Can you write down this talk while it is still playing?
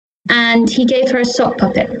And he gave her a sock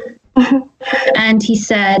puppet. And he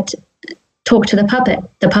said, talk to the puppet.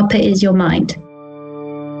 The puppet is your mind.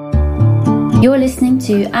 You're listening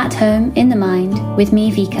to At Home in the Mind with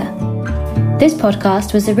me, Vika. This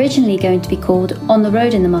podcast was originally going to be called On the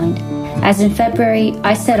Road in the Mind, as in February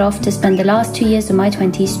I set off to spend the last 2 years of my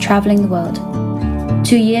 20s travelling the world.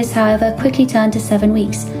 2 years, however, quickly turned to 7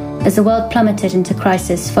 weeks as the world plummeted into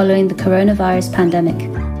crisis following the coronavirus pandemic.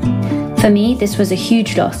 For me, this was a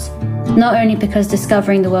huge loss, not only because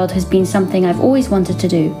discovering the world has been something I've always wanted to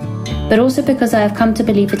do, but also because I have come to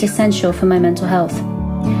believe it essential for my mental health.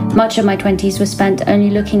 Much of my 20s was spent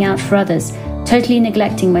only looking out for others, totally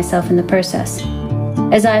neglecting myself in the process.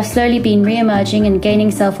 As I have slowly been re-emerging and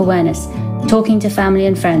gaining self-awareness, talking to family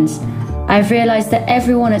and friends, I have realised that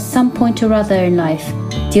everyone at some point or other in life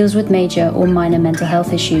deals with major or minor mental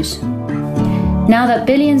health issues. Now that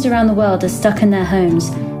billions around the world are stuck in their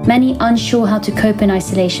homes, many unsure how to cope in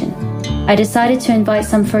isolation, I decided to invite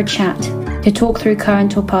some for a chat to talk through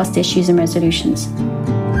current or past issues and resolutions.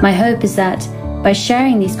 My hope is that by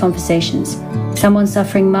sharing these conversations, someone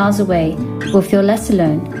suffering miles away will feel less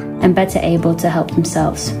alone and better able to help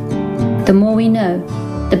themselves. The more we know,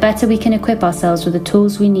 the better we can equip ourselves with the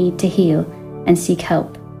tools we need to heal and seek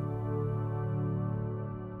help.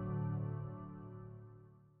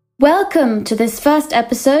 Welcome to this first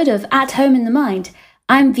episode of At Home in the Mind.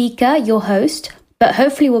 I'm Vika, your host, but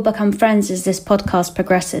hopefully we'll become friends as this podcast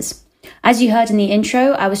progresses. As you heard in the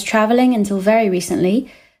intro, I was traveling until very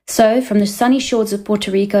recently. So, from the sunny shores of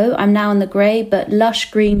Puerto Rico, I'm now in the grey but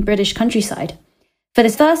lush green British countryside. For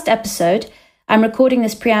this first episode, I'm recording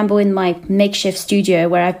this preamble in my makeshift studio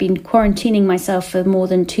where I've been quarantining myself for more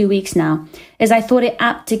than 2 weeks now, as I thought it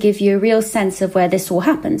apt to give you a real sense of where this all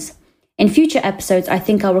happens. In future episodes, I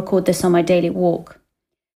think I'll record this on my daily walk.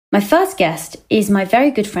 My first guest is my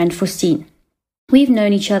very good friend Faustine. We've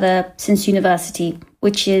known each other since university,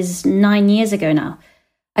 which is 9 years ago now.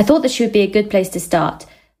 I thought that she would be a good place to start.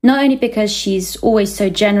 Not only because she's always so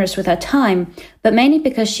generous with her time, but mainly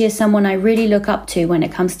because she is someone I really look up to when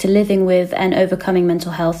it comes to living with and overcoming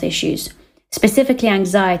mental health issues, specifically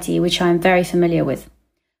anxiety, which I'm very familiar with.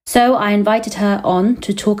 So I invited her on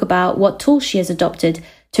to talk about what tools she has adopted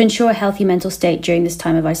to ensure a healthy mental state during this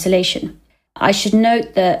time of isolation. I should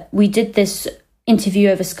note that we did this interview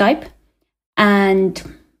over Skype, and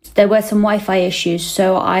there were some Wi-Fi issues,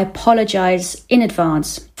 so I apologize in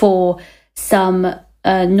advance for some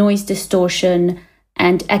noise distortion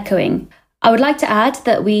and echoing. I would like to add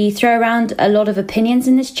that we throw around a lot of opinions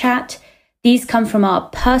in this chat. These come from our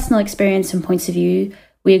personal experience and points of view.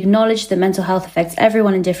 We acknowledge that mental health affects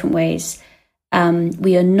everyone in different ways.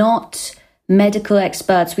 We are not medical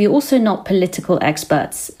experts. We are also not political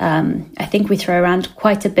experts. I think we throw around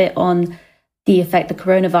quite a bit on the effect the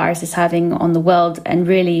coronavirus is having on the world, and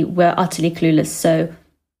really we're utterly clueless. So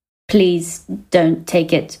please don't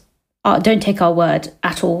take our word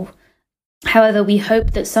at all. However, we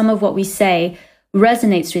hope that some of what we say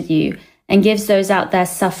resonates with you and gives those out there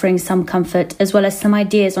suffering some comfort, as well as some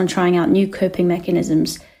ideas on trying out new coping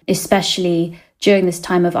mechanisms, especially during this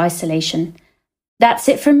time of isolation. That's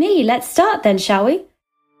it from me. Let's start then, shall we?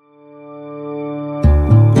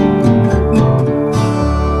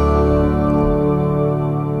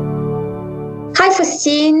 Hi,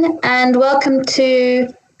 Faustine, and welcome to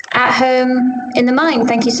At Home in the Mind.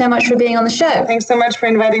 Thank you so much for being on the show. Thanks so much for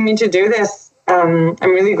inviting me to do this. I'm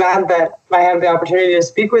really glad that I have the opportunity to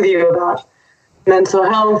speak with you about mental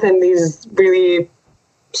health in these really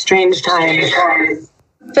strange times.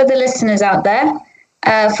 For the listeners out there,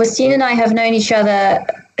 Faustine and I have known each other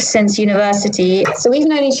since university. So we've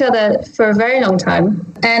known each other for a very long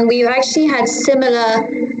time. And we've actually had similar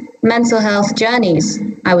mental health journeys,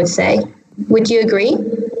 I would say. Would you agree?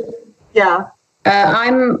 Yeah.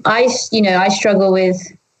 I struggle with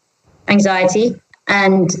anxiety,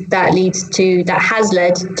 and that has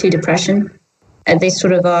led to depression. They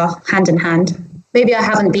sort of are hand in hand. Maybe I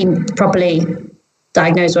haven't been properly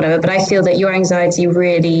diagnosed, whatever, but I feel that your anxiety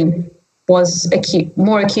really was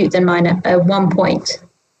more acute than mine at one point.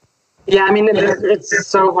 Yeah, I mean, it's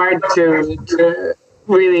so hard to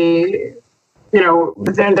really,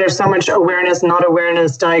 there's so much awareness, not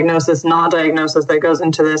awareness, diagnosis, not diagnosis that goes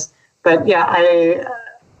into this. But yeah, I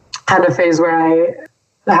had a phase where I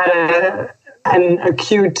had an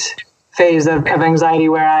acute phase of anxiety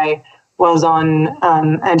where I was on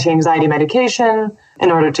anti-anxiety medication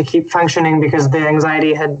in order to keep functioning, because the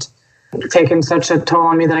anxiety had taken such a toll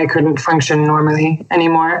on me that I couldn't function normally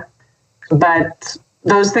anymore. But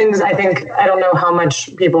those things, I don't know how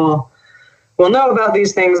much people will know about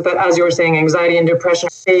these things, but as you were saying, anxiety and depression,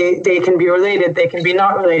 they can be related, they can be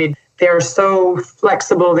not related. they are so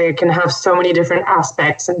flexible. They can have so many different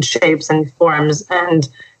aspects and shapes and forms, and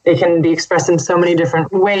they can be expressed in so many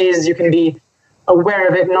different ways. You can be aware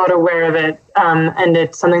of it, not aware of it, and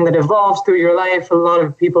it's something that evolves through your life. A lot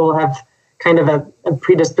of people have kind of a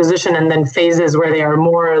predisposition and then phases where they are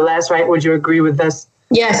more or less, right? Would you agree with this?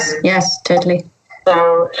 Yes, totally.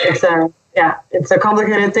 So it's a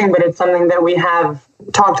complicated thing, but it's something that we have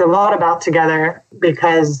talked a lot about together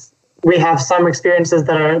because we have some experiences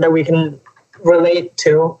that we can relate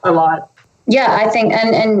to a lot. Yeah, I think,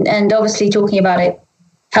 and obviously talking about it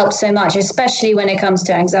helps so much, especially when it comes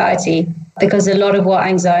to anxiety, because a lot of what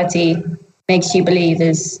anxiety makes you believe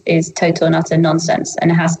is total and utter nonsense, and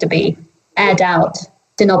it has to be aired out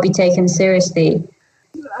to not be taken seriously.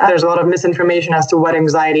 There's a lot of misinformation as to what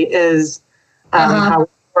anxiety is, how it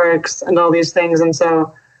works, and all these things. And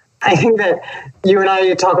so I think that you and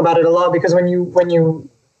I talk about it a lot because when you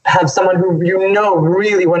have someone who you know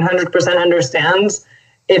really 100% understands,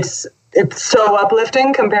 it's so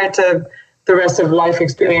uplifting compared to the rest of life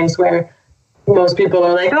experience where most people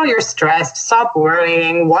are like, oh, you're stressed, stop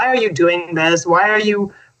worrying, why are you doing this, why are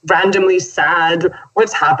you randomly sad,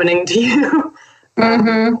 what's happening to you?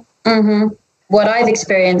 What I've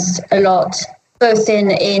experienced a lot, both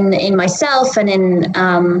in myself and in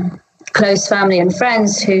close family and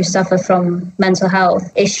friends who suffer from mental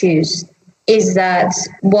health issues, is that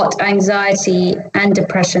what anxiety and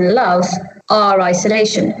depression love are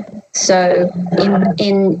isolation. So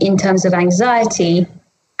in terms of anxiety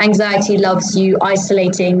loves you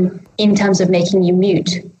isolating in terms of making you mute,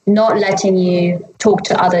 not letting you talk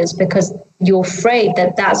to others because you're afraid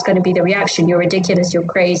that that's going to be the reaction. You're ridiculous, you're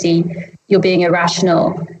crazy, you're being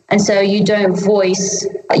irrational. And so you don't voice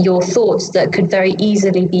your thoughts that could very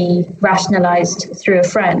easily be rationalized through a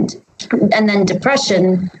friend. And then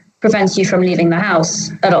depression prevents you from leaving the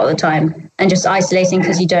house a lot of the time and just isolating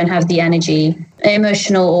because you don't have the energy,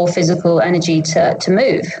 emotional or physical energy to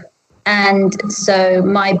move. And so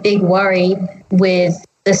my big worry with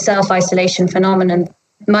the self-isolation phenomenon,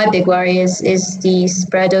 my big worry is the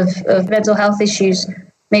spread of mental health issues,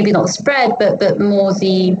 maybe not the spread, but more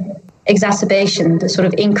the exacerbation, the sort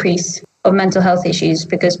of increase of mental health issues,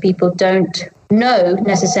 because people don't know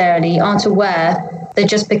necessarily, aren't aware that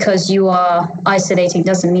just because you are isolating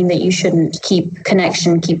doesn't mean that you shouldn't keep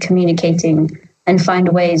connection, keep communicating, and find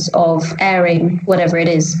ways of airing whatever it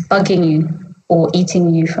is bugging you or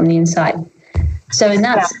eating you from the inside. So in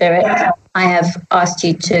that spirit, I have asked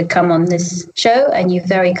you to come on this show, and you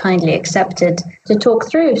very kindly accepted to talk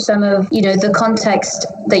through some of, the context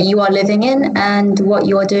that you are living in and what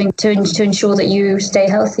you are doing to ensure that you stay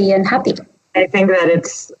healthy and happy. I think that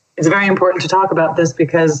it's very important to talk about this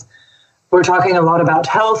because we're talking a lot about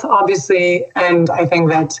health, obviously, and I think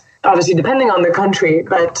that obviously depending on the country,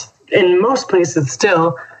 but in most places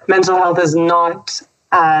still, mental health is not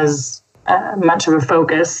as much of a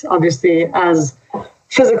focus, obviously, as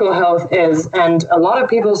physical health is. And a lot of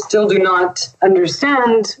people still do not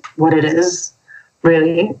understand what it is,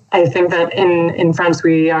 really. I think that in France,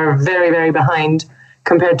 we are very, very behind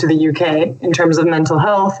compared to the UK in terms of mental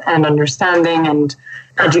health and understanding and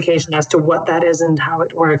education as to what that is and how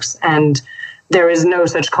it works. And there is no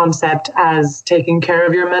such concept as taking care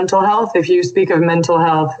of your mental health. If you speak of mental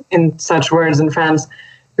health in such words in France,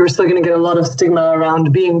 you're still going to get a lot of stigma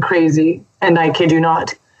around being crazy, and I kid you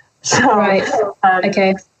not. So, right.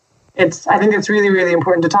 Okay. I think it's really, really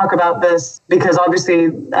important to talk about this because obviously,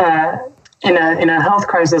 in a health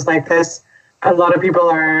crisis like this, a lot of people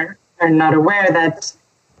are not aware that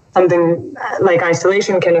something like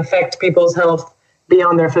isolation can affect people's health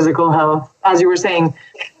beyond their physical health. As you were saying,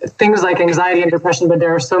 things like anxiety and depression, but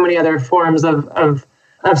there are so many other forms of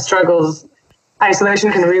struggles.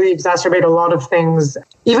 Isolation can really exacerbate a lot of things.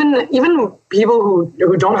 Even people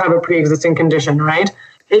who don't have a pre-existing condition, right?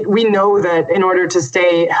 We know that in order to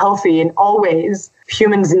stay healthy in all ways,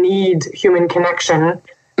 humans need human connection.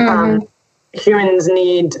 Humans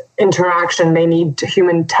need interaction. They need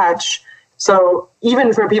human touch. So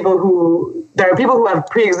even for there are people who have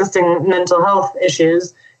pre-existing mental health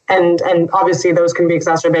issues, and obviously those can be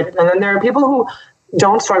exacerbated. And then there are people who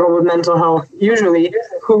don't struggle with mental health usually,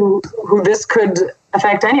 who this could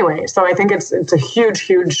affect anyway. So I think it's a huge,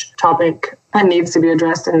 huge topic and needs to be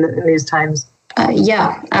addressed in these times.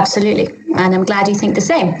 Yeah, absolutely. And I'm glad you think the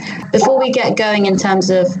same. Before we get going in terms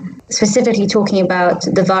of specifically talking about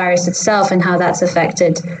the virus itself and how that's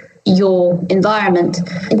affected your environment,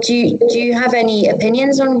 do you have any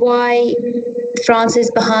opinions on why France is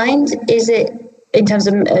behind? Is it in terms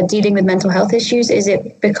of dealing with mental health issues? Is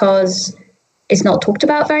it because it's not talked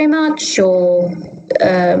about very much, or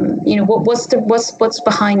what's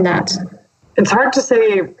behind that? It's hard to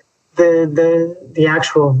say the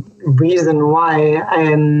actual reason why.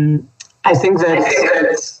 I think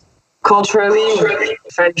that culturally,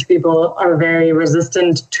 French people are very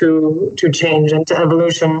resistant to change and to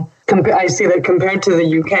evolution. I see that compared to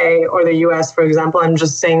the UK or the US, for example, I'm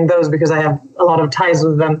just saying those because I have a lot of ties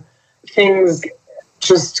with them. Things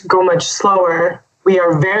just go much slower. We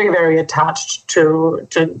are very, very attached to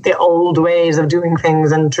the old ways of doing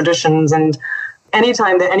things and traditions. And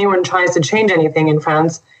anytime that anyone tries to change anything in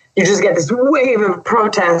France, you just get this wave of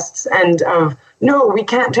protests and of, no, we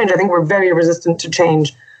can't change. I think we're very resistant to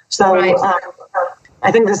change. So right.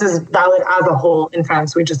 I think this is valid as a whole in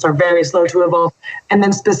France. We just are very slow to evolve. And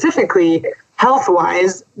then specifically,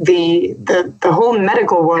 health-wise, the whole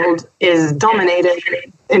medical world is dominated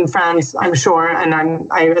in France, I'm sure, and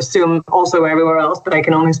I assume also everywhere else, but I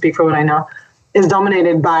can only speak for what I know, is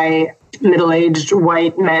dominated by middle-aged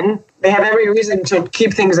white men. They have every reason to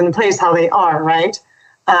keep things in place how they are, right?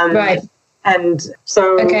 Right. And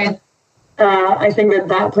so I think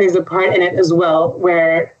that plays a part in it as well,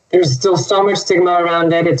 where there's still so much stigma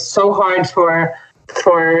around it. It's so hard for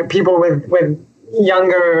people with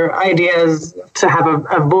younger ideas to have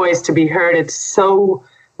a voice, to be heard. It's so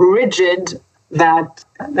rigid that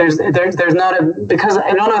there's not a, because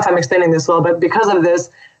I don't know if I'm explaining this well, but because of this,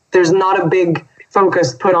 there's not a big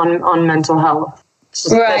focus put on mental health.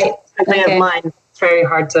 Right. That's a way of mine. It's very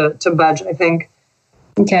hard to budge, I think.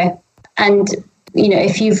 Okay. And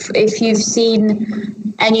if you've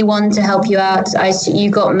seen anyone to help you out,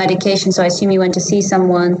 you got medication, so I assume you went to see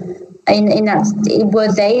someone. In that,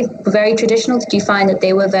 were they very traditional? Did you find that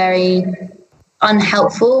they were very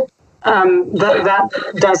unhelpful?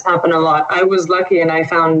 That does happen a lot. I was lucky, and I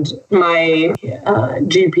found my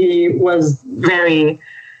GP was very.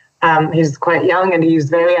 He's quite young, and he's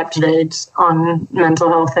very up to date on mental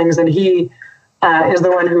health things, and he is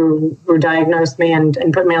the one who diagnosed me and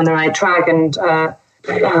put me on the right track and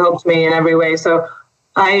helped me in every way. So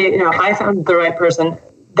I found the right person.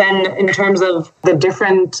 Then in terms of the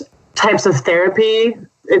different types of therapy,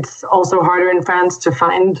 it's also harder in France to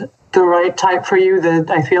find the right type for you.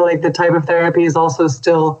 I feel like the type of therapy is also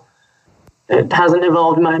still, it hasn't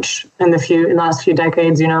evolved much in the last few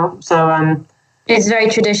decades, So it's very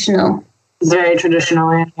traditional. It's very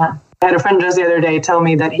traditional, yeah. I had a friend just the other day tell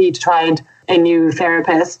me that he tried a new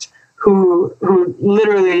therapist who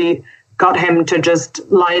literally got him to just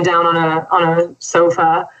lie down on a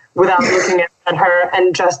sofa without looking at her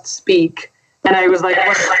and just speak. And I was like,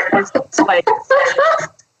 what is this like?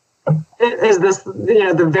 Is this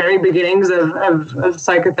the very beginnings of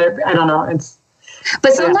psychotherapy? I don't know.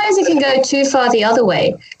 But sometimes it can go too far the other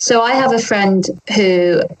way. So I have a friend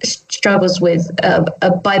who struggles with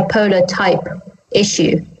a bipolar type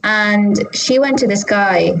issue, and she went to this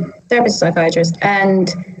guy, therapist, psychiatrist,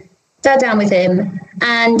 and sat down with him,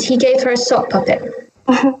 and he gave her a sock puppet.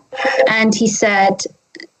 And he said,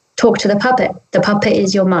 talk to the puppet. The puppet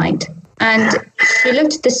is your mind. And she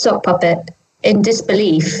looked at the sock puppet in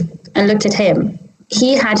disbelief and looked at him.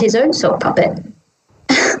 He had his own sock puppet.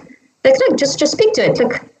 Like, look, just speak to it.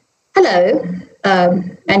 Look, hello.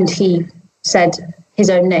 And he said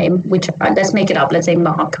his own name, which, let's make it up. Let's say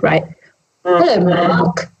Mark, right? Hello,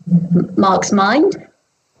 Mark. Mark's mind.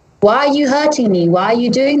 Why are you hurting me? Why are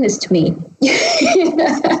you doing this to me?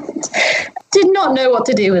 Did not know what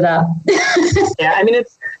to do with that. Yeah,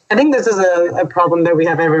 I think this is a problem that we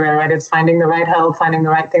have everywhere, right? It's finding the right help, finding the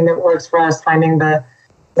right thing that works for us,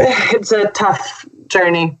 it's a tough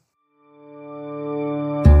journey.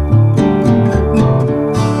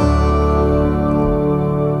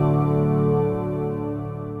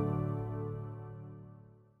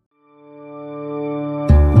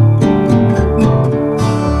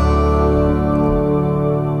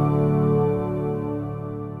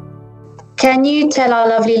 Can you tell our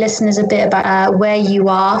lovely listeners a bit about where you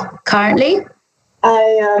are currently?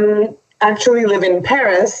 I actually live in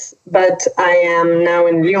Paris, but I am now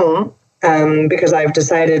in Lyon because I've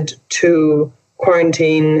decided to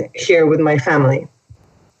quarantine here with my family.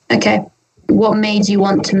 Okay. What made you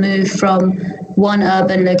want to move from one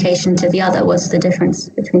urban location to the other? What's the difference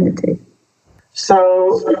between the two?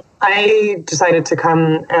 So I decided to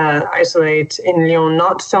come isolate in Lyon,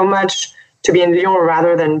 not so much to be in Lyon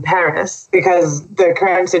rather than Paris, because the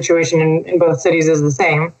current situation in both cities is the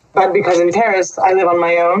same. But because in Paris, I live on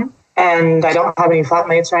my own and I don't have any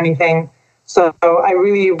flatmates or anything. So I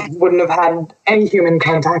really wouldn't have had any human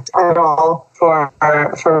contact at all for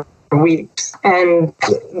weeks. And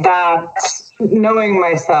that, knowing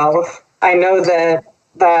myself, I know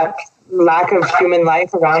that lack of human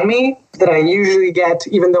life around me that I usually get,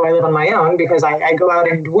 even though I live on my own, because I go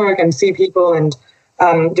out and work and see people and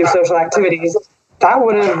do social activities, that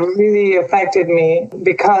would have really affected me,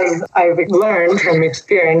 because I've learned from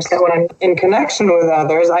experience that when I'm in connection with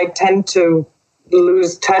others, I tend to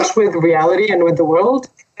lose touch with reality and with the world.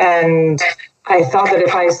 And I thought that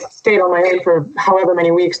if I stayed on my own for however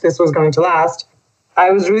many weeks this was going to last,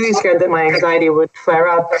 I was really scared that my anxiety would flare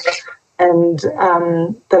up, and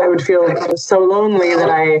that I would feel so lonely that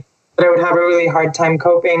I would have a really hard time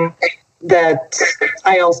coping. That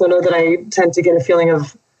I also know that I tend to get a feeling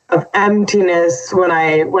of emptiness when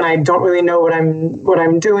I don't really know what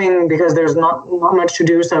I'm doing, because there's not much to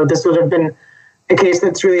do. So this would have been a case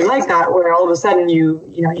that's really like that, where all of a sudden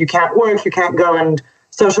you can't work, you can't go and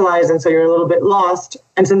socialize, and so you're a little bit lost.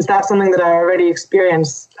 And since that's something that I already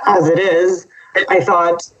experienced as it is, I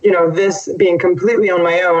thought, this being completely on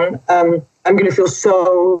my own, I'm going to feel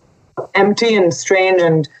so empty and strange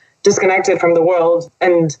and disconnected from the world,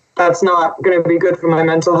 and that's not going to be good for my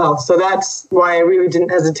mental health. So that's why I really didn't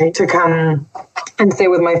hesitate to come and stay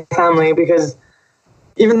with my family, because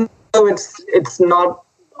even though it's not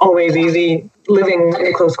always easy living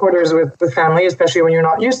in close quarters with family, especially when you're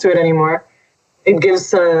not used to it anymore, it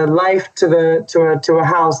gives life to a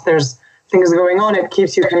house. There's things going on. It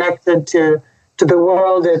keeps you connected to the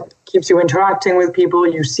world. It keeps you interacting with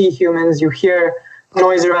people. You see humans. You hear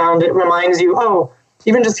noise around. It reminds you,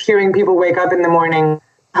 even just hearing people wake up in the morning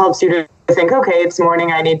helps you to think, okay, it's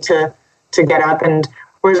morning, I need to get up. And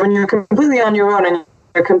whereas when you're completely on your own and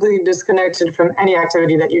you're completely disconnected from any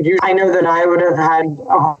activity that you do, I know that I would have had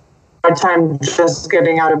a hard time just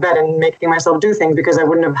getting out of bed and making myself do things, because I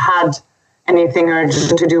wouldn't have had anything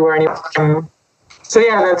urgent to do or anything. So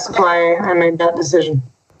yeah, that's why I made that decision.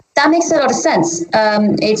 That makes a lot of sense.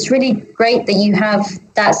 It's really great that you have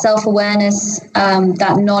that self-awareness,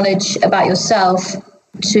 that knowledge about yourself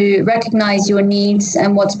to recognize your needs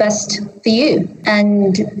and what's best for you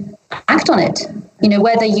and act on it.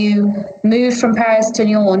 Whether you move from Paris to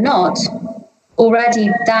Lyon or not, already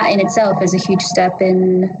that in itself is a huge step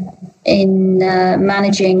in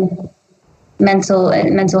managing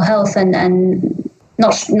mental health and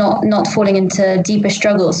not falling into deeper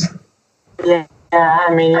struggles. Yeah. Yeah,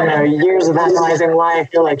 I mean, years of analyzing why I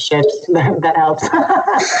feel like shit, that helps.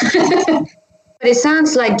 But it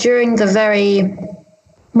sounds like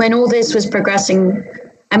when all this was progressing,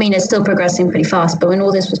 I mean, it's still progressing pretty fast, but when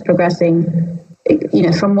all this was progressing,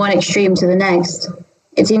 from one extreme to the next,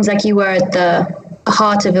 it seems like you were at the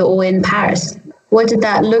heart of it all in Paris. What did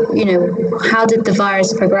that look, how did the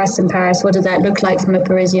virus progress in Paris? What did that look like from a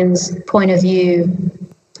Parisian's point of view?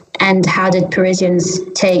 And how did Parisians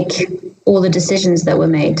take all the decisions that were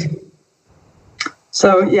made?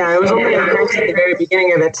 So, yeah, I was only in Paris at the very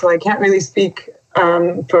beginning of it, so I can't really speak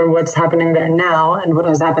for what's happening there now and what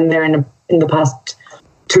has happened there in the past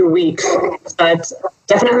 2 weeks. But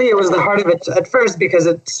definitely it was the heart of it at first, because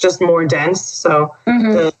it's just more dense. So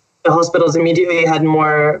the hospitals immediately had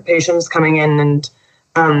more patients coming in,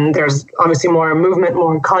 and there's obviously more movement,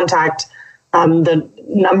 more contact. The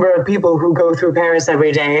number of people who go through Paris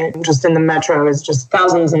every day, just in the metro, is just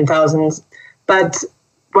thousands and thousands. But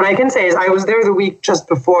what I can say is I was there the week just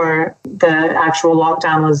before the actual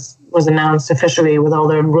lockdown was announced officially, with all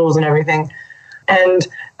the rules and everything. And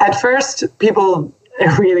at first, people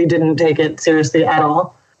really didn't take it seriously at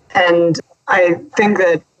all. And I think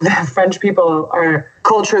that the French people are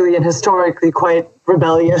culturally and historically quite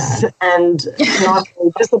rebellious and not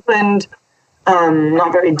very disciplined.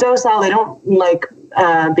 Not very docile. They don't like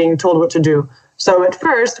being told what to do. So at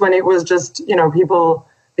first, when it was just, people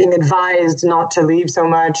being advised not to leave so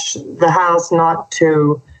much the house, not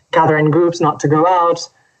to gather in groups, not to go out,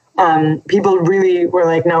 people really were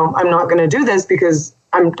like, no, I'm not going to do this, because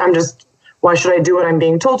I'm just, why should I do what I'm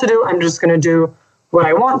being told to do? I'm just going to do what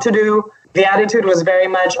I want to do. The attitude was very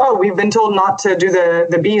much, we've been told not to do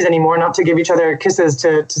the bees anymore, not to give each other kisses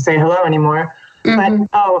to say hello anymore. Mm-hmm.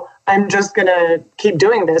 But, I'm just going to keep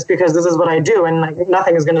doing this because this is what I do, and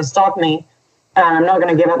nothing is going to stop me. I'm not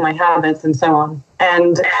going to give up my habits and so on.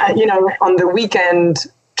 And, on the weekend,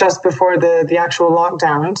 just before the actual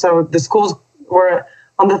lockdown, so the schools were,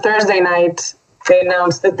 on the Thursday night, they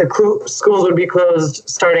announced that the schools would be closed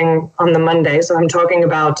starting on the Monday. So I'm talking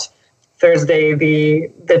about Thursday, the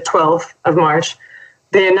 12th of March.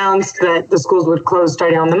 They announced that the schools would close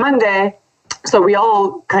starting on the Monday. So we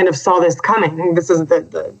all kind of saw this coming. This is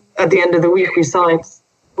at the end of the week, we saw it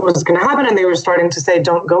was going to happen, and they were starting to say,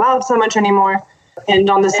 don't go out so much anymore. And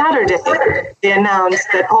on the Saturday, they announced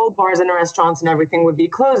that all bars and restaurants and everything would be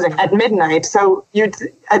closing at midnight. So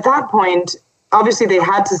at that point, obviously they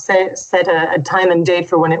had to set a time and date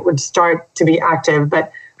for when it would start to be active,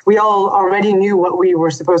 but we all already knew what we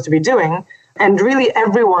were supposed to be doing. And really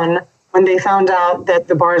everyone when they found out that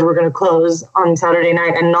the bars were going to close on Saturday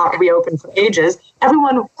night and not reopen for ages,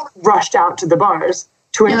 everyone rushed out to the bars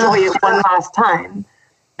to enjoy it one last time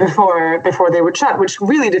before they would shut, which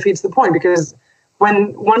really defeats the point, because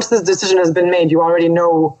once this decision has been made, you already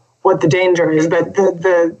know what the danger is. But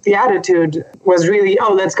the attitude was really,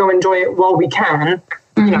 let's go enjoy it while we can.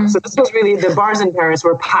 So this was really, the bars in Paris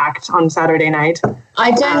were packed on Saturday night.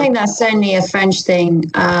 I don't think that's only a French thing.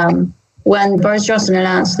 When Boris Johnson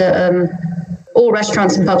announced that all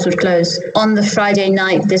restaurants and pubs would close on the Friday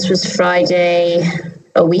night, this was Friday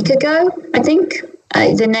a week ago, I think.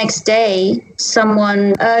 The next day,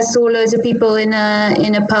 someone saw loads of people in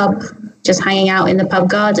a pub, just hanging out in the pub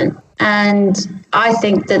garden. And I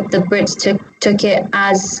think that the Brits took it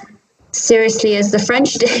as seriously as the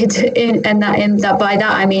French did, and by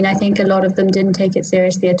that I mean I think a lot of them didn't take it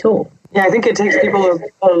seriously at all. Yeah, I think it takes people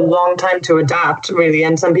a long time to adapt, really,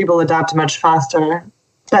 and some people adapt much faster.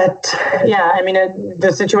 But yeah, I mean,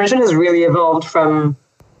 the situation has really evolved from,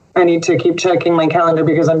 I need to keep checking my calendar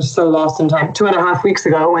because I'm so lost in time, 2.5 weeks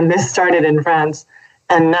ago when this started in France,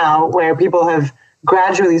 and now where people have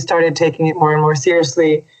gradually started taking it more and more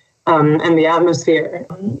seriously, and the atmosphere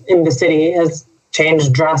in the city has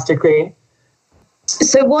changed drastically.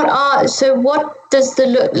 So what does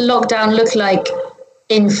the lockdown look like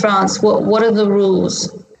in France? What are the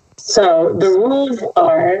rules? So the rules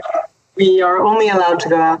are, we are only allowed to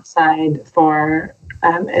go outside for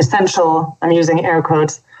essential, I'm using air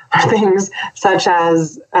quotes, things such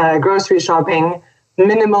as grocery shopping,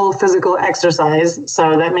 minimal physical exercise.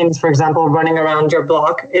 So that means, for example, running around your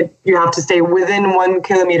block. You have to stay within 1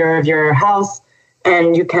 kilometer of your house,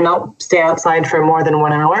 and you cannot stay outside for more than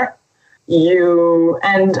 1 hour.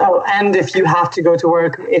 And if you have to go to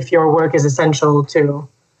work, if your work is essential too.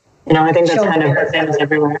 I think that's kind of the same as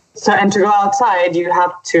everywhere. So, and to go outside, you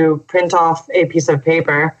have to print off a piece of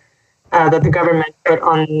paper that the government put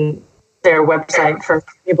on their website for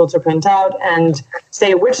people to print out and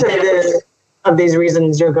say which of these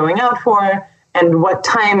reasons you're going out for and what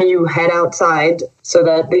time you head outside, so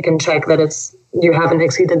that they can check that you haven't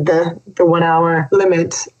exceeded the 1 hour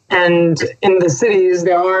limit. And in the cities,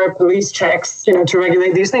 there are police checks, to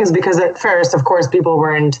regulate these things, because at first, of course, people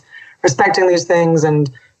weren't respecting these things and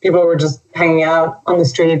people were just hanging out on the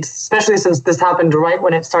streets, especially since this happened right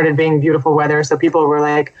when it started being beautiful weather. So people were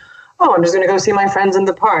like, I'm just going to go see my friends in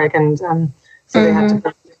the park. And so they had to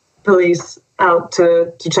put police out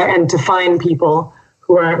to check and to find people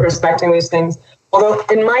who aren't respecting these things. Although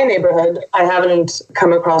in my neighborhood, I haven't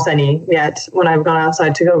come across any yet when I've gone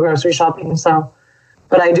outside to go grocery shopping.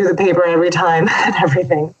 But I do the paper every time and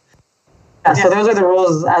everything. Yeah, so those are the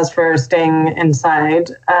rules as for staying inside.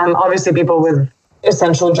 Obviously, people with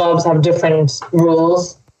essential jobs have different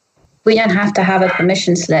rules. We don't have to have a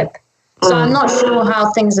permission slip. So I'm not sure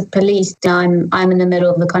how things are policed. I'm in the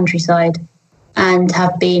middle of the countryside and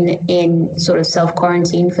have been in sort of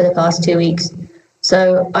self-quarantine for the past 2 weeks.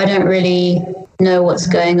 So I don't really know what's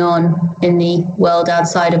going on in the world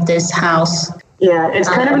outside of this house. Yeah, it's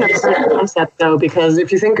kind of an absurd concept, though, because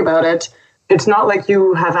if you think about it, it's not like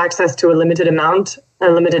you have access to a limited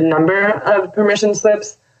number of permission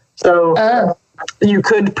slips. So you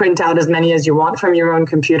could print out as many as you want from your own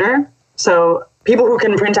computer. So people who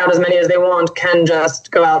can print out as many as they want can just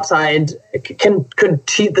go outside, could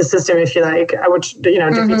cheat the system, if you like, which,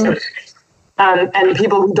 defeats it. And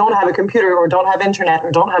people who don't have a computer or don't have internet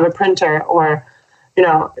or don't have a printer or,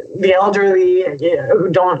 the elderly who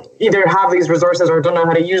don't either have these resources or don't know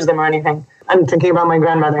how to use them or anything. I'm thinking about my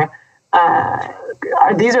grandmother.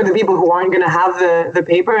 These are the people who aren't going to have the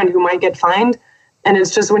paper and who might get fined. And it's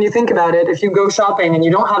just, when you think about it, if you go shopping and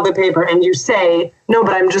you don't have the paper and you say, no,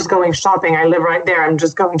 but I'm just going shopping, I live right there, I'm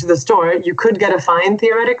just going to the store, you could get a fine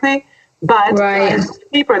theoretically. But the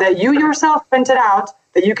paper that you yourself printed out,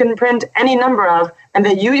 that you can print any number of, and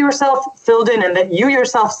that you yourself filled in and that you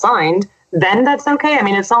yourself signed, then that's okay. I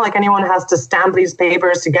mean, it's not like anyone has to stamp these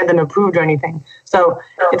papers to get them approved or anything. So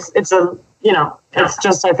it's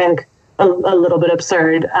just, I think, a little bit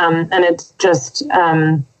absurd. And it's just...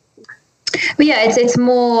 But yeah, it's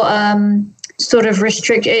more sort of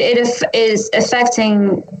restricted. It is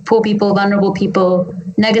affecting poor people, vulnerable people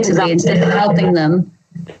negatively instead of helping them.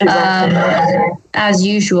 As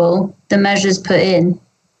usual, the measures put in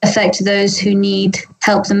affect those who need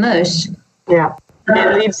help the most. Yeah.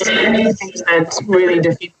 It leads to things that really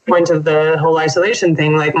defeat the point of the whole isolation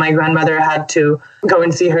thing. Like my grandmother had to go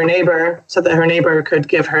and see her neighbor so that her neighbor could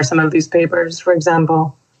give her some of these papers, for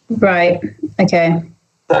example. Right. Okay.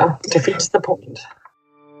 So it defeats the point.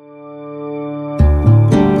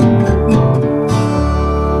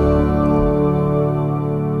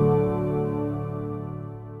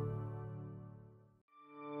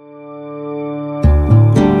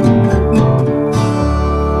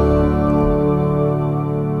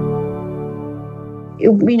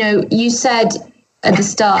 you said at the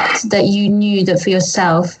start that you knew that for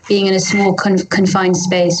yourself, being in a small confined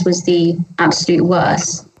space was the absolute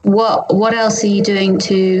worst. What else are you doing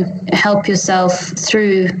to help yourself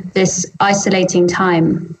through this isolating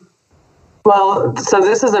time? Well, so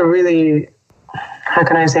this is a really, how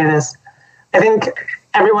can I say this? I think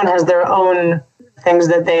everyone has their own things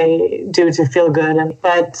that they do to feel good.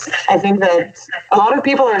 But I think that a lot of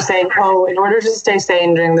people are saying, in order to stay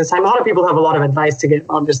sane during this time, a lot of people have a lot of advice to give,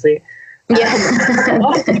 obviously. Yeah. A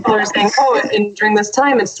lot of people are saying, during this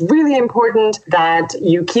time, it's really important that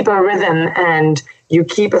you keep a rhythm and you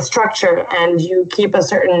keep a structure and you keep a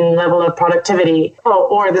certain level of productivity.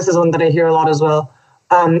 Or this is one that I hear a lot as well.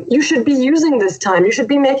 You should be using this time. You should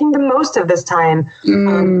be making the most of this time.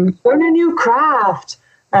 Learn a new craft.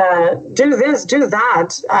 Do this, do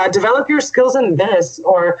that. Develop your skills in this,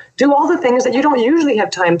 or do all the things that you don't usually have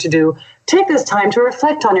time to do. Take this time to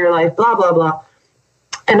reflect on your life, blah, blah, blah.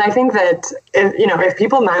 And I think that, if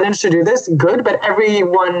people manage to do this, good, but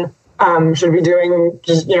everyone should be doing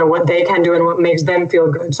just, what they can do and what makes them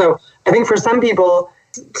feel good. So I think for some people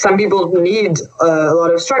need a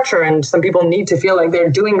lot of structure, and some people need to feel like they're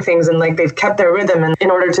doing things and like they've kept their rhythm. And in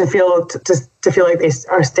order to feel feel like they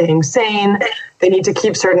are staying sane, they need to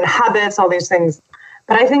keep certain habits, all these things.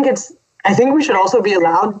 But I think we should also be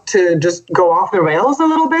allowed to just go off the rails a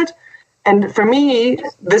little bit. And for me,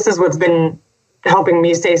 this is what's been helping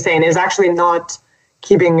me stay sane, is actually not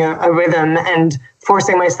keeping a rhythm and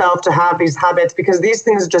forcing myself to have these habits, because these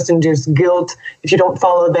things just induce guilt if you don't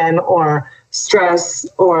follow them, or stress,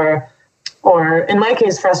 or in my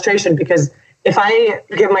case, frustration. Because if I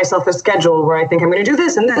give myself a schedule where I think I'm going to do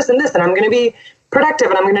this and this and this, and I'm going to be productive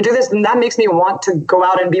and I'm going to do this, and that makes me want to go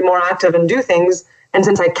out and be more active and do things. And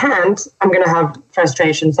since I can't, I'm going to have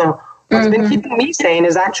frustration. So what's been keeping me sane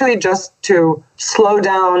is actually just to slow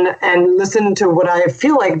down and listen to what I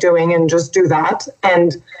feel like doing and just do that,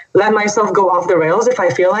 and let myself go off the rails if I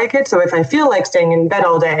feel like it. So if I feel like staying in bed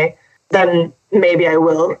all day, then maybe I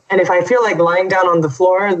will. And if I feel like lying down on the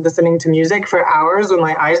floor listening to music for hours with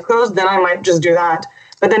my eyes closed, then I might just do that.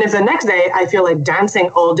 But then if the next day I feel like dancing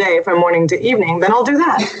all day from morning to evening, then I'll do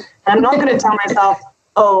that. And I'm not going to tell myself,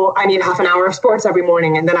 I need half an hour of sports every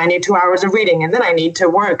morning, and then I need 2 hours of reading, and then I need to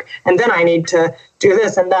work, and then I need to do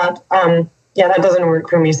this and that. That doesn't work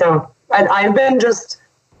for me. So I've been just,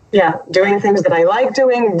 doing things that I like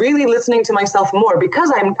doing, really listening to myself more,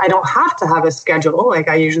 because I don't have to have a schedule like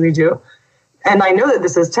I usually do. And I know that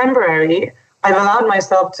this is temporary. I've allowed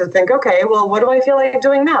myself to think, okay, well, what do I feel like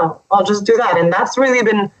doing now? I'll just do that. And that's really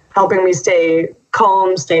been helping me stay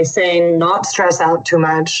calm, stay sane, not stress out too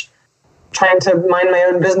much, trying to mind my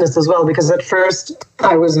own business as well. Because at first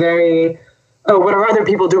I was very, what are other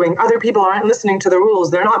people doing? Other people aren't listening to the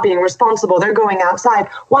rules. They're not being responsible. They're going outside.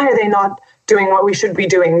 Why are they not doing what we should be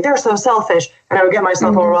doing? They're so selfish. And I would get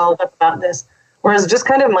myself all riled up about this. Whereas just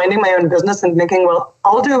kind of minding my own business and thinking, well,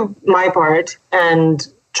 I'll do my part and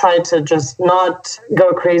try to just not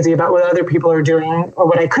go crazy about what other people are doing, or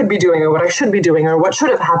what I could be doing, or what I should be doing, or what should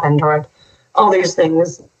have happened, or all these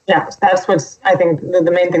things. Yeah, that's what's, I think, the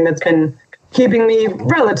main thing that's been keeping me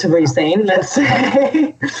relatively sane, let's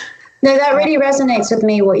say. No, that really resonates with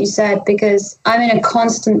me, what you said, because I'm in a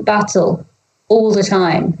constant battle all the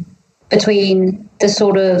time between the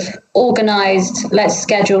sort of organized, let's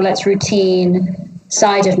schedule, let's routine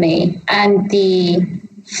side of me, and the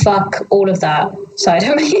fuck all of that side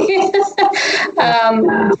of me.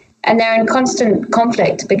 And they're in constant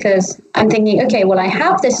conflict, because I'm thinking, okay, well, I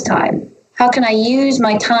have this time. How can I use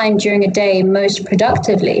my time during a day most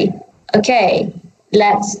productively? Okay,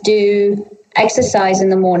 let's do exercise in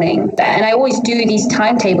the morning. And I always do these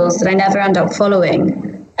timetables that I never end up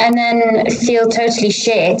following, and then feel totally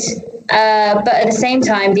shit. But at the same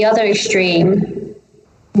time, the other extreme,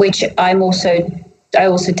 which I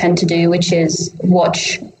also tend to do, which is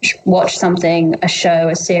watch something, a show,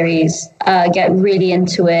 a series, get really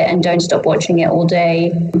into it and don't stop watching it all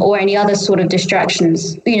day, or any other sort of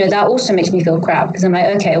distractions. That also makes me feel crap, because I'm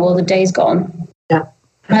like, okay, well, the day's gone. Yeah.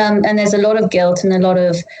 And there's a lot of guilt and a lot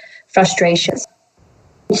of frustration.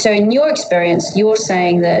 So in your experience, you're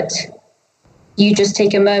saying that you just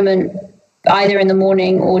take a moment, either in the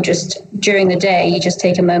morning or just during the day, you just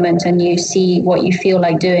take a moment and you see what you feel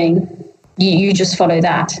like doing. You just follow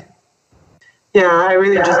that. Yeah, I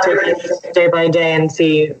really just take it day by day and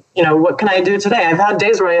see, what can I do today? I've had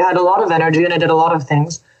days where I had a lot of energy and I did a lot of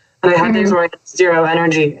things. And I had days where I had zero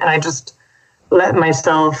energy and I just let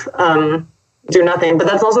myself do nothing. But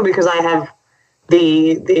that's also because I have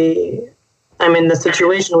I'm in the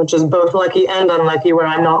situation which is both lucky and unlucky, where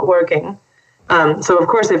I'm not working. So of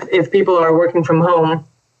course, if people are working from home,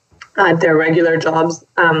 at their regular jobs,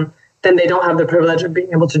 then they don't have the privilege of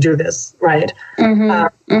being able to do this, right?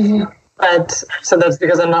 But so that's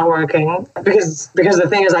because I'm not working. Because the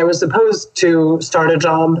thing is, I was supposed to start a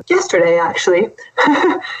job yesterday, actually.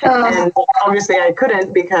 And obviously I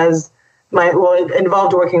couldn't because it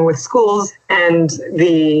involved working with schools, and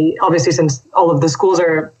obviously since all of the schools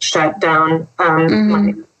are shut down,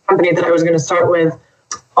 my company that I was going to start with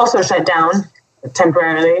also shut down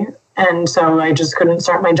temporarily. And so I just couldn't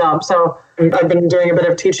start my job. So I've been doing a bit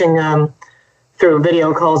of teaching through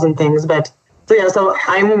video calls and things. So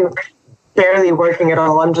I'm barely working at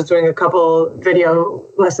all. I'm just doing a couple video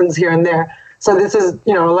lessons here and there. So this is,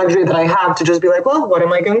 a luxury that I have to just be like, well, what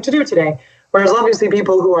am I going to do today? Whereas obviously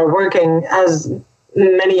people who are working as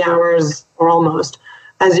many hours or almost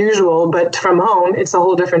as usual, but from home, it's a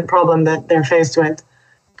whole different problem that they're faced with.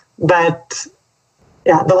 But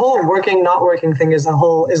yeah, the whole working, not working thing is a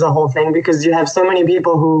whole thing, because you have so many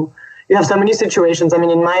people you have so many situations. I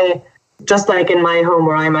mean, just like in my home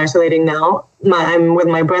where I'm isolating now, I'm with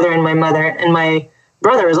my brother and my mother, and my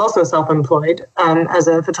brother is also self-employed as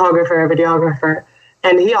a photographer, a videographer,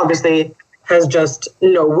 and he obviously has just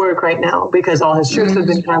no work right now because all his shoots have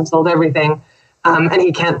been canceled, everything, and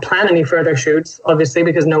he can't plan any further shoots, obviously,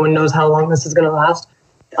 because no one knows how long this is going to last.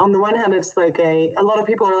 On the one hand, it's like a lot of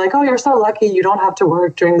people are like, oh, you're so lucky, you don't have to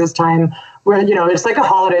work during this time, where, it's like a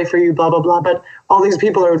holiday for you, blah, blah, blah. But all these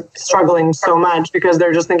people are struggling so much because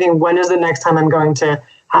they're just thinking, when is the next time I'm going to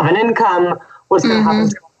have an income? What's going to happen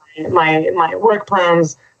to my work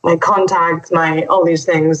plans, my contacts, all these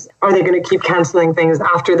things? Are they going to keep canceling things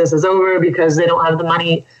after this is over because they don't have the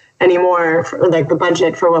money anymore, like the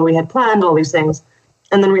budget for what we had planned, all these things?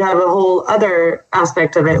 And then we have a whole other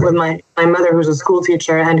aspect of it with my mother, who's a school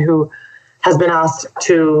teacher and who has been asked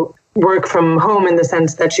to work from home in the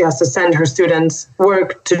sense that she has to send her students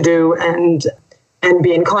work to do and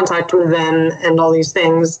be in contact with them and all these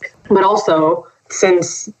things. But also,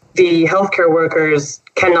 since the healthcare workers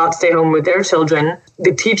cannot stay home with their children,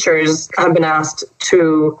 the teachers have been asked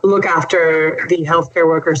to look after the healthcare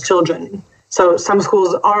workers' children. So some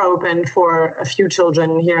schools are open for a few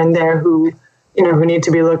children here and there who need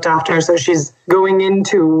to be looked after. So she's going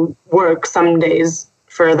into work some days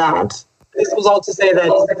for that. This was all to say that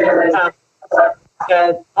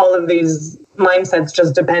all of these mindsets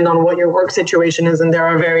just depend on what your work situation is, and there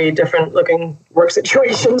are very different looking work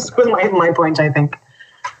situations, was my point, I think.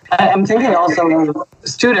 I'm thinking also of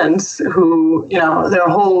students who, their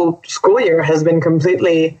whole school year has been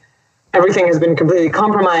everything has been completely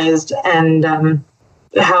compromised, and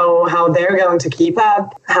how they're going to keep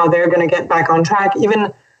up, how they're going to get back on track,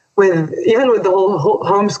 even with the whole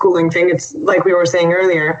homeschooling thing. It's like we were saying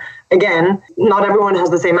earlier, again, not everyone has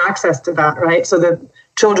the same access to that, right? So the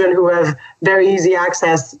children who have very easy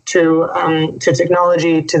access to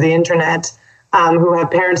technology, to the internet, who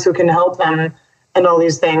have parents who can help them and all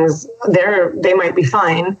these things, they might be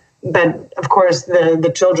fine. But of course,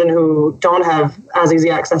 the children who don't have as easy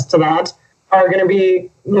access to that are going to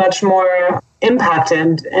be much more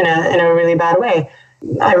impacted in a really bad way.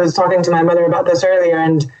 I was talking to my mother about this earlier,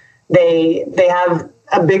 and they have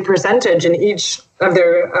a big percentage in each of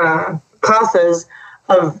their classes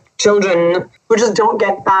of children who just don't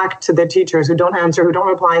get back to the teachers, who don't answer, who don't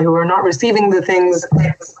reply, who are not receiving the things,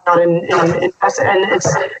 not in and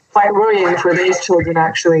it's quite worrying for these children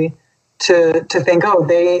actually to think, oh,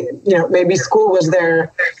 they, maybe school was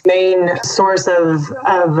their main source of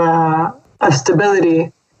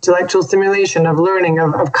stability, intellectual stimulation, of learning,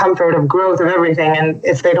 of comfort, of growth, of everything. And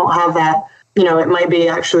if they don't have that,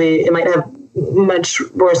 it might have much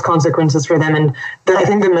worse consequences for them. And I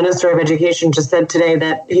think the Minister of Education just said today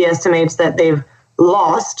that he estimates that they've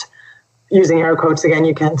lost, using air quotes again,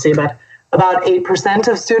 you can't see, but about 8%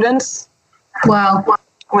 of students. Wow.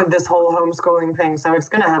 With this whole homeschooling thing. So it's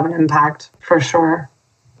going to have an impact for sure.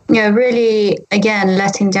 Yeah, really, again,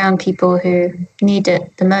 letting down people who need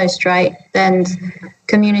it the most, right? And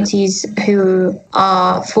communities who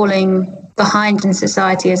are falling behind in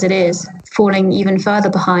society as it is, falling even further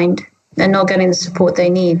behind. They're not getting the support they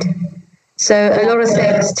need. So a lot of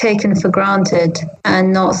things taken for granted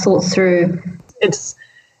and not thought through. It's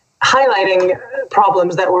highlighting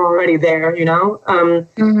problems that were already there, and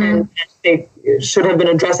they should have been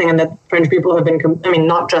addressing, and that French people have been,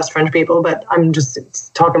 not just French people, but I'm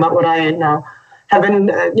just talking about what I know, have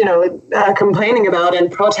been, complaining about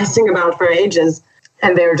and protesting about for ages.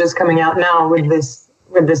 And they're just coming out now with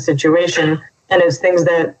this situation. And it's things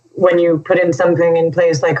that when you put in something in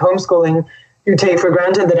place like homeschooling, you take for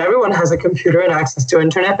granted that everyone has a computer and access to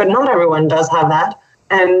internet, but not everyone does have that.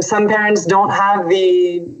 And some parents don't have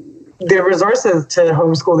the the resources to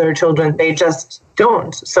homeschool their children. They just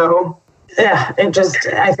don't. So yeah,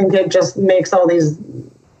 I think it just makes all these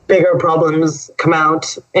bigger problems come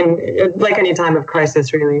out in like any time of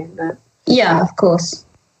crisis, really. Yeah, of course.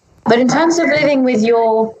 But in terms of living with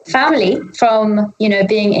your family, from,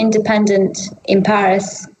 being independent in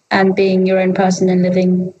Paris and being your own person and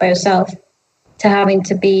living by yourself, to having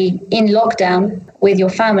to be in lockdown with your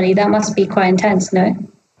family, that must be quite intense, no?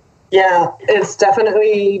 Yeah, it's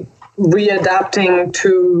definitely readapting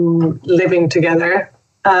to living together.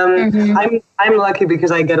 I'm lucky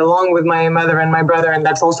because I get along with my mother and my brother, and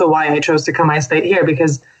that's also why I chose to come isolate here,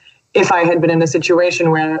 because if I had been in a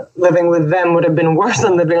situation where living with them would have been worse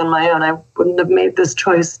than living on my own, I wouldn't have made this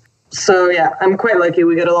choice. So yeah, I'm quite lucky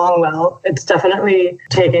we get along well. It's definitely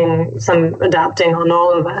taking some adapting on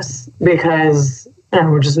all of us because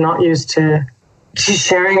we're just not used to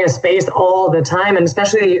sharing a space all the time. And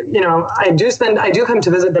especially, I do come to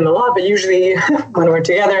visit them a lot, but usually when we're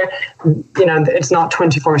together, it's not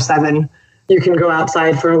 24/7. You can go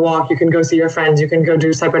outside for a walk, you can go see your friends, you can go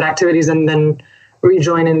do separate activities and then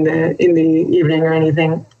rejoin in the evening or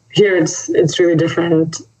anything. Here it's really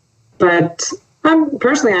different, but I'm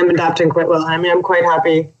adapting quite well. I mean, I'm quite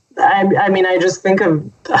happy. I just think of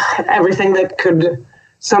everything that could.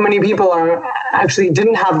 So many people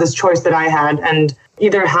didn't have this choice that I had, and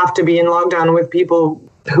either have to be in lockdown with people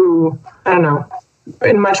who, I don't know,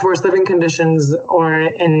 in much worse living conditions,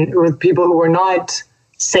 or with people who were not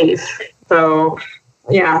safe. So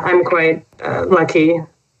yeah, I'm quite lucky.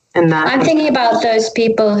 I'm thinking about those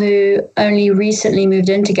people who only recently moved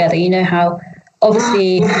in together. You know how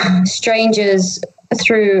obviously strangers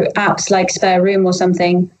through apps like Spare Room or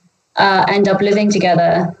something end up living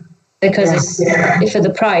together because it's for the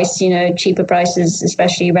price, cheaper prices,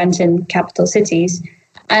 especially rent in capital cities.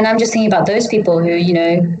 And I'm just thinking about those people who,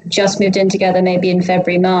 just moved in together maybe in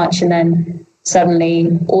February, March, and then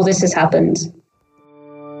suddenly all this has happened.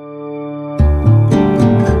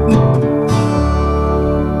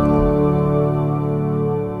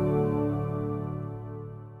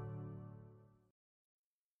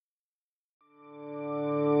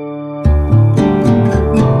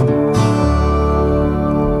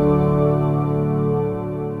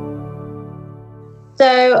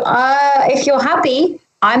 So if you're happy,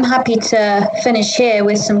 I'm happy to finish here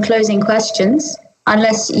with some closing questions,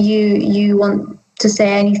 unless you want to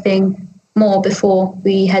say anything more before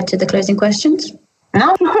we head to the closing questions.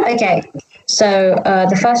 No. Okay. So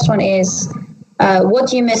the first one is, what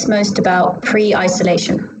do you miss most about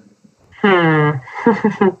pre-isolation? There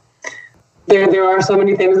are so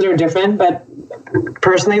many things that are different, but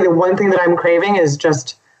personally, the one thing that I'm craving is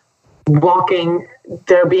just walking,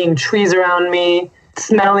 there being trees around me,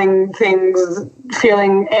 smelling things,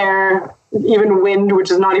 feeling air, even wind, which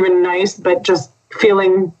is not even nice, but just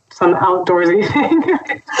feeling some outdoorsy thing.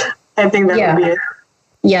 I think that would be it.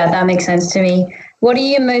 Yeah, that makes sense to me. What are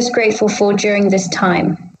you most grateful for during this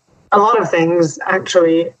time? A lot of things,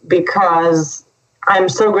 actually, because I'm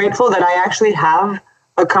so grateful that I actually have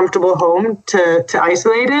a comfortable home to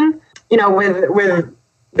isolate in, with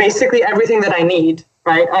basically everything that I need,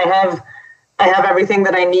 right? I have everything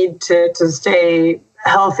that I need to stay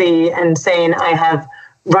healthy and sane. I have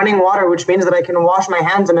running water, which means that I can wash my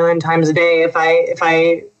hands 1 million times a day if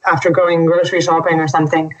I after going grocery shopping or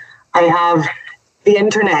something. I have the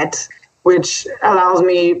internet, which allows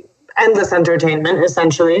me endless entertainment,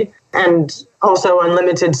 essentially, and also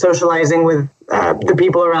unlimited socializing with the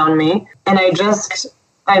people around me. And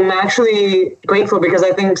I'm actually grateful because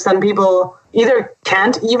I think some people either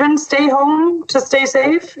can't even stay home to stay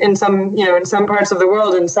safe in some parts of the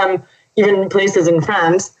world, and some even places in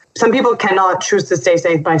France. Some people cannot choose to stay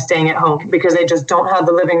safe by staying at home because they just don't have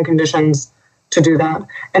the living conditions to do that.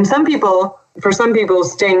 And for some people,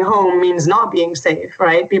 staying home means not being safe,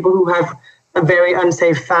 right? People who have a very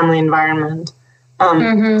unsafe family environment.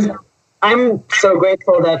 So I'm so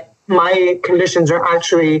grateful that my conditions are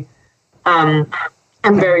actually, I'm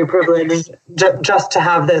very privileged just to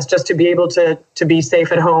have this, just to be able to be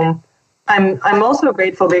safe at home. I'm also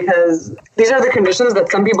grateful because these are the conditions that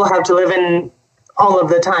some people have to live in all of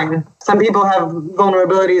the time. Some people have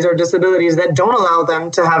vulnerabilities or disabilities that don't allow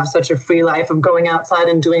them to have such a free life of going outside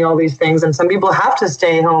and doing all these things. And some people have to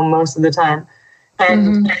stay home most of the time.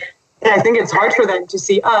 And I think it's hard for them to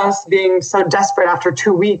see us being so desperate after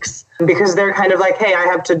 2 weeks because they're kind of like, hey, I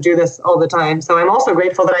have to do this all the time. So I'm also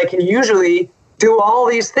grateful that I can usually do all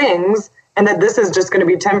these things and that this is just going to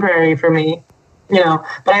be temporary for me,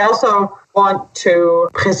 But I also want to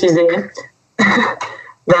préciser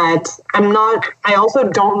that I also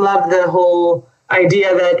don't love the whole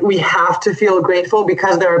idea that we have to feel grateful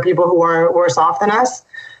because there are people who are worse off than us.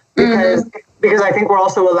 because I think we're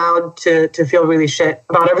also allowed to feel really shit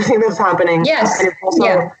about everything that's happening. Yes. And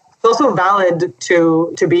it's also valid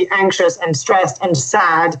to be anxious and stressed and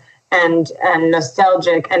sad and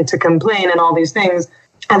nostalgic and to complain and all these things.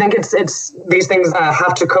 I think it's these things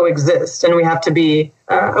have to coexist, and we have to be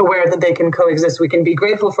aware that they can coexist. We can be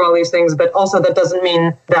grateful for all these things, but also that doesn't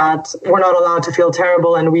mean that we're not allowed to feel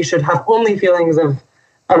terrible, and we should have only feelings of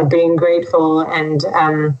being grateful. And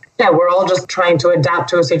we're all just trying to adapt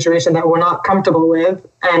to a situation that we're not comfortable with,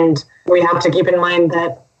 and we have to keep in mind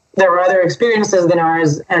that there are other experiences than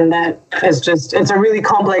ours, and that it's a really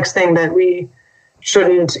complex thing that we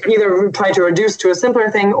shouldn't either try to reduce to a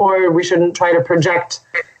simpler thing, or we shouldn't try to project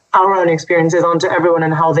our own experiences onto everyone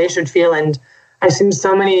and how they should feel. And I've seen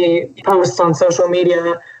so many posts on social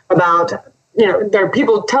media about, there are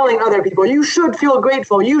people telling other people, you should feel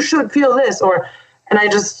grateful, you should feel this, and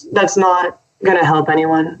that's not going to help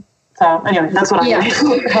anyone. So anyway, that's what I'm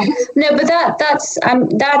doing. No, but that's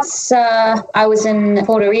I was in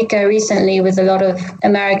Puerto Rico recently with a lot of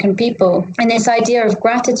American people, and this idea of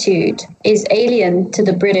gratitude is alien to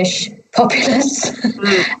the British populace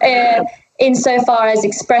insofar as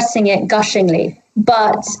expressing it gushingly.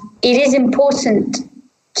 But it is important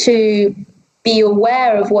to be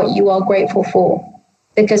aware of what you are grateful for,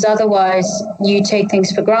 because otherwise you take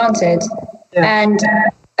things for granted. Yeah. And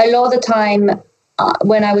a lot of the time,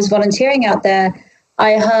 when I was volunteering out there,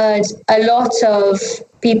 I heard a lot of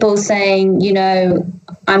people saying,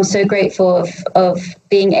 I'm so grateful of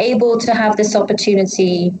being able to have this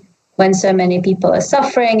opportunity when so many people are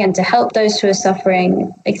suffering, and to help those who are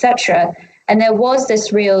suffering, etc. And there was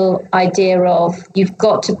this real idea of you've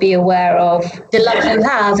got to be aware of the luck you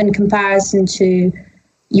have in comparison to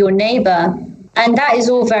your neighbor. And that is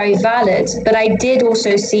all very valid. But I did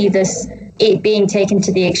also see it being taken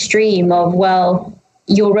to the extreme of, well,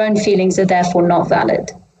 your own feelings are therefore not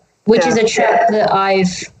valid, which is a trap that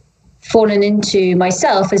I've fallen into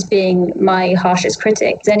myself as being my harshest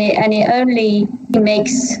critic. And it only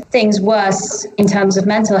makes things worse in terms of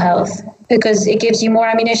mental health, because it gives you more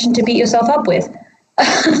ammunition to beat yourself up with.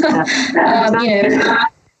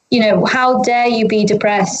 How dare you be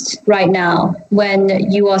depressed right now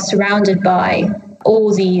when you are surrounded by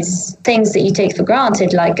all these things that you take for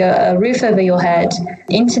granted, like a roof over your head,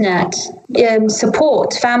 internet,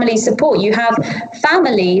 support, family support. You have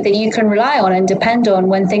family that you can rely on and depend on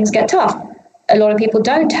when things get tough. A lot of people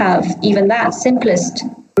don't have even that simplest,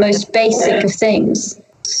 most basic of things.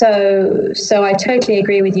 So I totally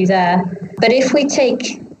agree with you there. But if we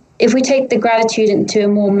take the gratitude into a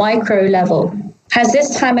more micro level, has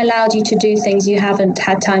this time allowed you to do things you haven't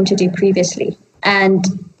had time to do previously? And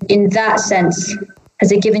in that sense,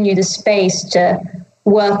 has it given you the space to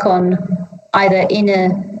work on either inner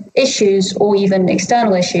issues or even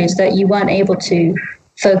external issues that you weren't able to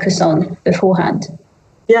focus on beforehand?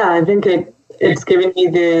 Yeah, I think it's given me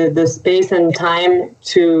the space and time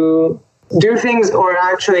to do things, or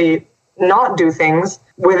actually not do things,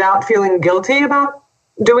 without feeling guilty about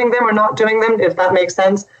doing them or not doing them, if that makes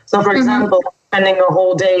sense. So for example, spending a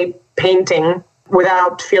whole day painting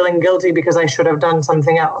without feeling guilty because I should have done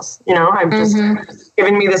something else. I've just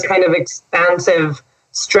given me this kind of expansive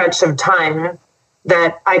stretch of time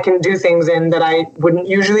that I can do things in that I wouldn't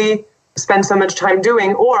usually spend so much time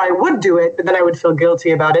doing, or I would do it, but then I would feel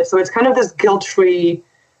guilty about it. So it's kind of this guilt-free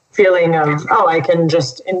feeling of, I can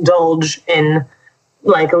just indulge in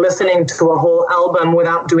like listening to a whole album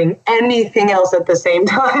without doing anything else at the same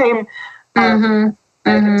time. And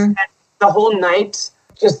spend the whole night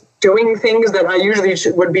just doing things that I usually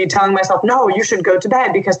would be telling myself, no, you should go to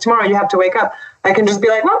bed because tomorrow you have to wake up. I can just be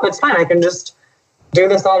like, well, it's fine. I can just do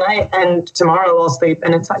this all night and tomorrow I'll sleep.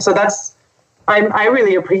 And it's fine. So I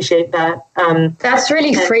really appreciate that. That's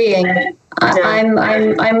really freeing.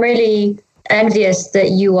 I'm really envious that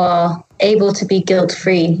you are able to be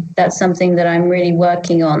guilt-free. That's something that I'm really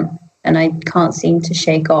working on, and I can't seem to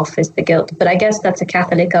shake off, is the guilt. But I guess that's a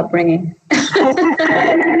Catholic upbringing.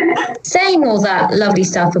 Saying all that lovely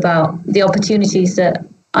stuff about the opportunities that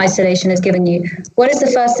isolation has given you, what is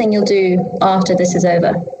the first thing you'll do after this is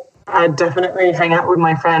over? I'd definitely hang out with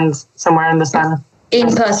my friends somewhere in the sun.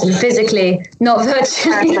 In person, physically, not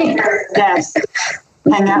virtually. Yes.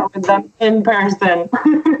 Hang out with them in person.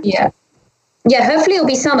 Yeah. Yeah, hopefully it'll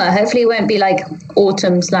be summer. Hopefully it won't be like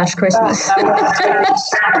autumn/Christmas. No,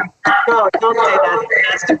 don't say that.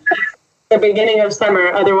 It's the beginning of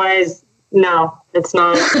summer. Otherwise, no, it's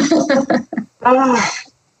not.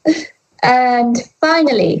 And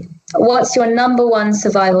finally, what's your number one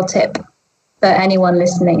survival tip for anyone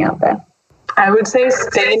listening out there? I would say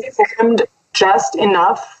stay informed just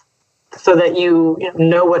enough so that you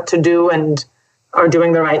know what to do and are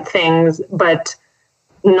doing the right things, but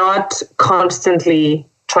not constantly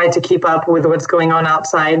try to keep up with what's going on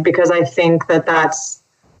outside, because I think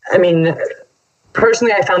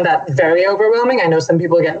personally, I found that very overwhelming. I know some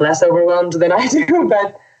people get less overwhelmed than I do,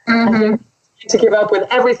 but I think to keep up with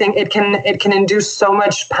everything, it can induce so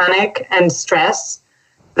much panic and stress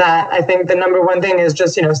that I think the number one thing is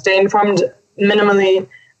just, stay informed minimally.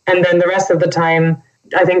 And then the rest of the time,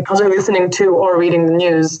 I think constantly listening to or reading the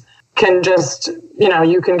news can just,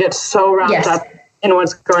 you can get so wrapped up in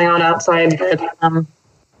what's going on outside. But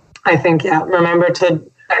I think, remember to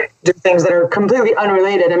do things that are completely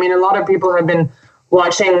unrelated. I mean, a lot of people have been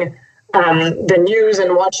watching the news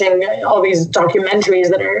and watching all these documentaries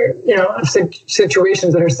that are, of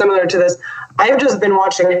situations that are similar to this. I've just been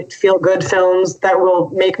watching feel-good films that will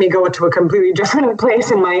make me go to a completely different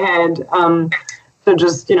place in my head. So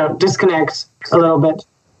just, disconnect a little bit.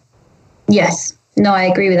 Yes. No, I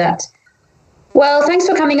agree with that. Well, thanks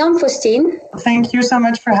for coming on, Faustine. Thank you so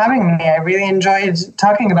much for having me. I really enjoyed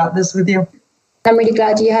talking about this with you. I'm really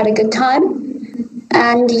glad you had a good time.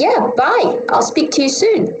 And bye. I'll speak to you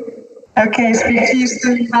soon. Okay, speak to you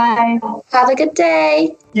soon. Bye. Have a good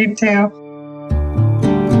day. You too.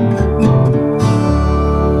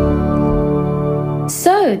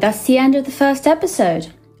 So that's the end of the first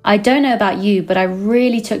episode. I don't know about you, but I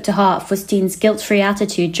really took to heart Faustine's guilt-free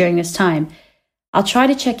attitude during this time. I'll try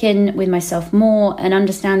to check in with myself more and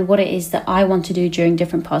understand what it is that I want to do during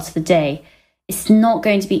different parts of the day. It's not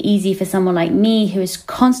going to be easy for someone like me who is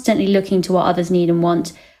constantly looking to what others need and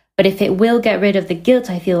want, but if it will get rid of the guilt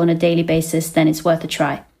I feel on a daily basis, then it's worth a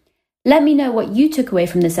try. Let me know what you took away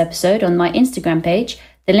from this episode on my Instagram page.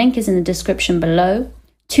 The link is in the description below.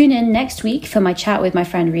 Tune in next week for my chat with my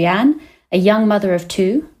friend Rianne, a young mother of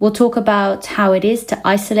 2. We'll talk about how it is to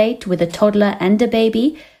isolate with a toddler and a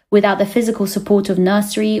baby without the physical support of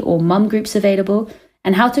nursery or mum groups available,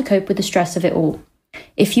 and how to cope with the stress of it all.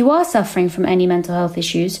 If you are suffering from any mental health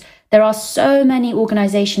issues, there are so many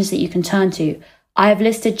organizations that you can turn to. I have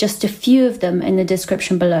listed just a few of them in the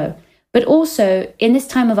description below. But also, in this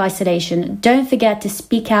time of isolation, don't forget to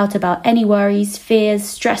speak out about any worries, fears,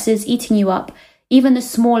 stresses eating you up. Even the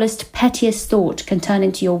smallest, pettiest thought can turn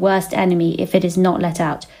into your worst enemy if it is not let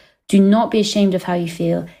out. Do not be ashamed of how you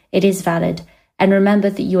feel. It is valid. And remember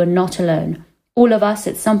that you are not alone. All of us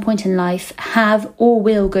at some point in life have or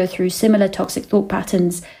will go through similar toxic thought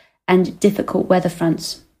patterns and difficult weather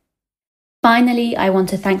fronts. Finally, I want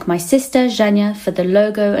to thank my sister, Zhenya, for the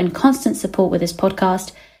logo and constant support with this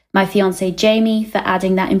podcast, my fiancé, Jamie, for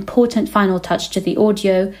adding that important final touch to the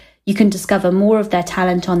audio. You can discover more of their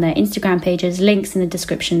talent on their Instagram pages, links in the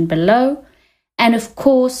description below. And of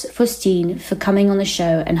course, Faustine for coming on the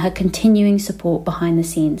show and her continuing support behind the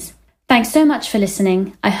scenes. Thanks so much for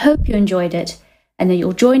listening. I hope you enjoyed it and that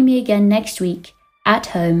you'll join me again next week at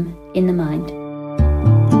Home in the Mind.